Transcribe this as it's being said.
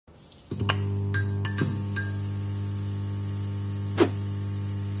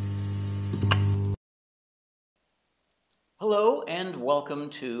Hello and welcome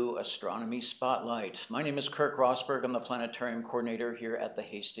to Astronomy Spotlight. My name is Kirk Rosberg. I'm the planetarium coordinator here at the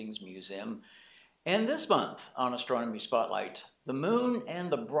Hastings Museum. And this month on Astronomy Spotlight, the moon and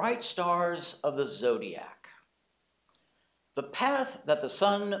the bright stars of the Zodiac. The path that the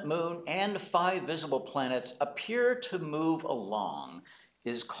sun, moon, and 5 visible planets appear to move along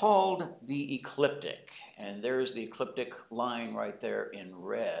is called the ecliptic. And there's the ecliptic line right there in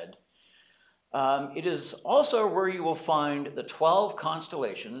red. It is also where you will find the 12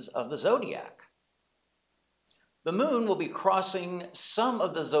 constellations of the Zodiac. The moon will be crossing some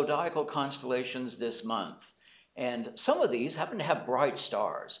of the zodiacal constellations this month, and some of these happen to have bright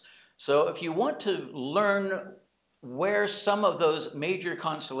stars. So if you want to learn where some of those major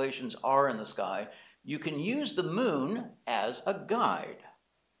constellations are in the sky, you can use the moon as a guide.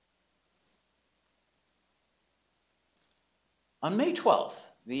 On May 12th,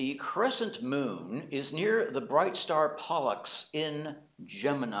 the crescent moon is near the bright star Pollux in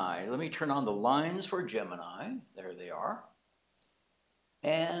Gemini. Let me turn on the lines for Gemini. There they are.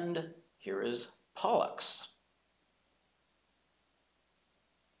 And here is Pollux.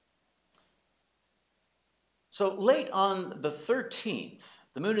 So late on the 13th,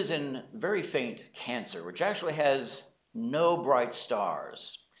 the moon is in very faint Cancer, which actually has no bright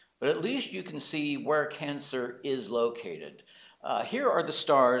stars. But at least you can see where Cancer is located. Here are the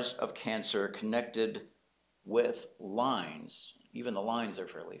stars of Cancer connected with lines. Even the lines are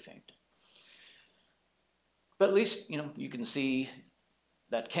fairly faint. But at least, you can see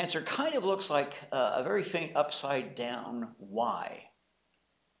that Cancer kind of looks like a very faint upside down Y.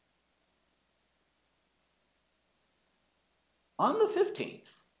 On the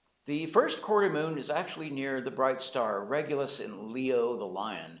 15th, the first quarter moon is actually near the bright star Regulus in Leo the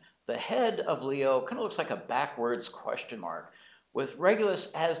Lion. The head of Leo kind of looks like a backwards question mark, with Regulus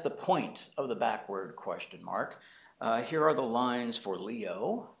as the point of the backward question mark. Here are the lines for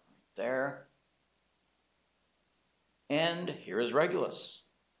Leo, right there. And here is Regulus.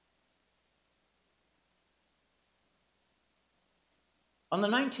 On the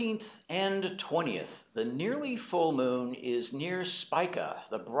 19th and 20th, the nearly full moon is near Spica,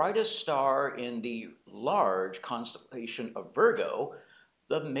 the brightest star in the large constellation of Virgo,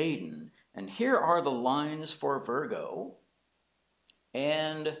 the Maiden. And here are the lines for Virgo.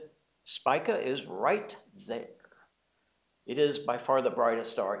 And Spica is right there. It is by far the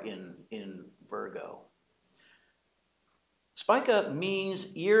brightest star in Virgo. Spica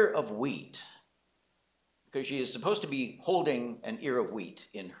means ear of wheat, because she is supposed to be holding an ear of wheat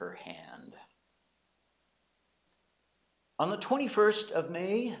in her hand. On the 21st of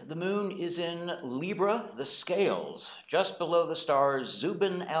May, the moon is in Libra, the scales, just below the star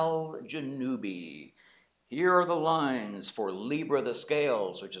Zubin al-Janubi. Here are the lines for Libra, the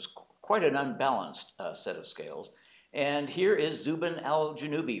scales, which is quite an unbalanced set of scales. And here is Zubin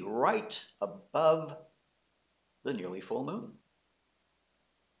al-Janubi, right above the nearly full moon.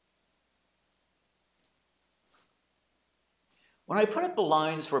 When I put up the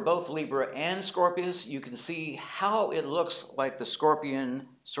lines for both Libra and Scorpius, you can see how it looks like the Scorpion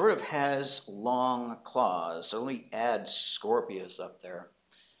sort of has long claws. So let me add Scorpius up there.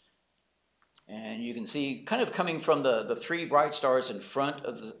 And you can see kind of coming from the 3 bright stars in front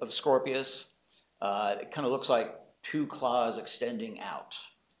of Scorpius, it kind of looks like 2 claws extending out.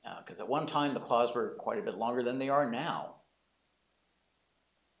 Because at one time the claws were quite a bit longer than they are now.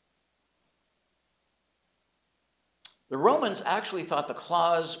 The Romans actually thought the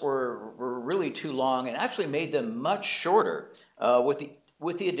claws were really too long and actually made them much shorter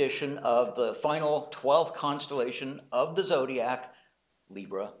with the addition of the final 12th constellation of the Zodiac,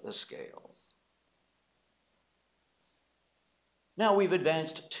 Libra, the scales. Now we've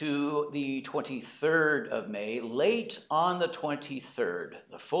advanced to the 23rd of May. Late on the 23rd,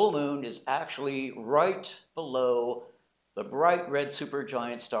 the full moon is actually right below the bright red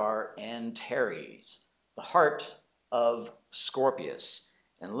supergiant star Antares, the heart of Scorpius.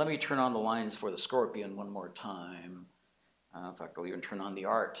 And let me turn on the lines for the Scorpion one more time. In fact, I'll even turn on the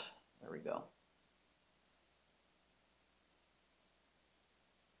art. There we go.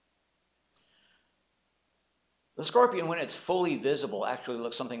 The Scorpion, when it's fully visible, actually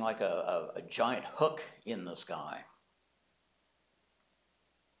looks something like a giant hook in the sky.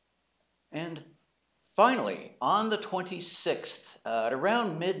 And finally, on the 26th, at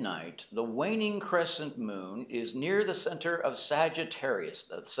around midnight, the waning crescent moon is near the center of Sagittarius,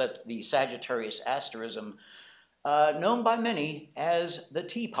 the Sagittarius asterism, known by many as the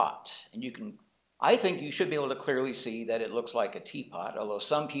teapot. And I think you should be able to clearly see that it looks like a teapot, although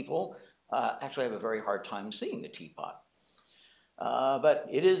some people actually have a very hard time seeing the teapot. But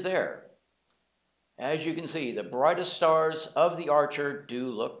it is there. As you can see, the brightest stars of the Archer do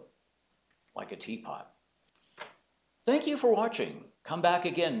look like a teapot. Thank you for watching. Come back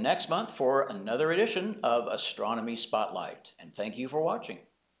again next month for another edition of Astronomy Spotlight. And thank you for watching.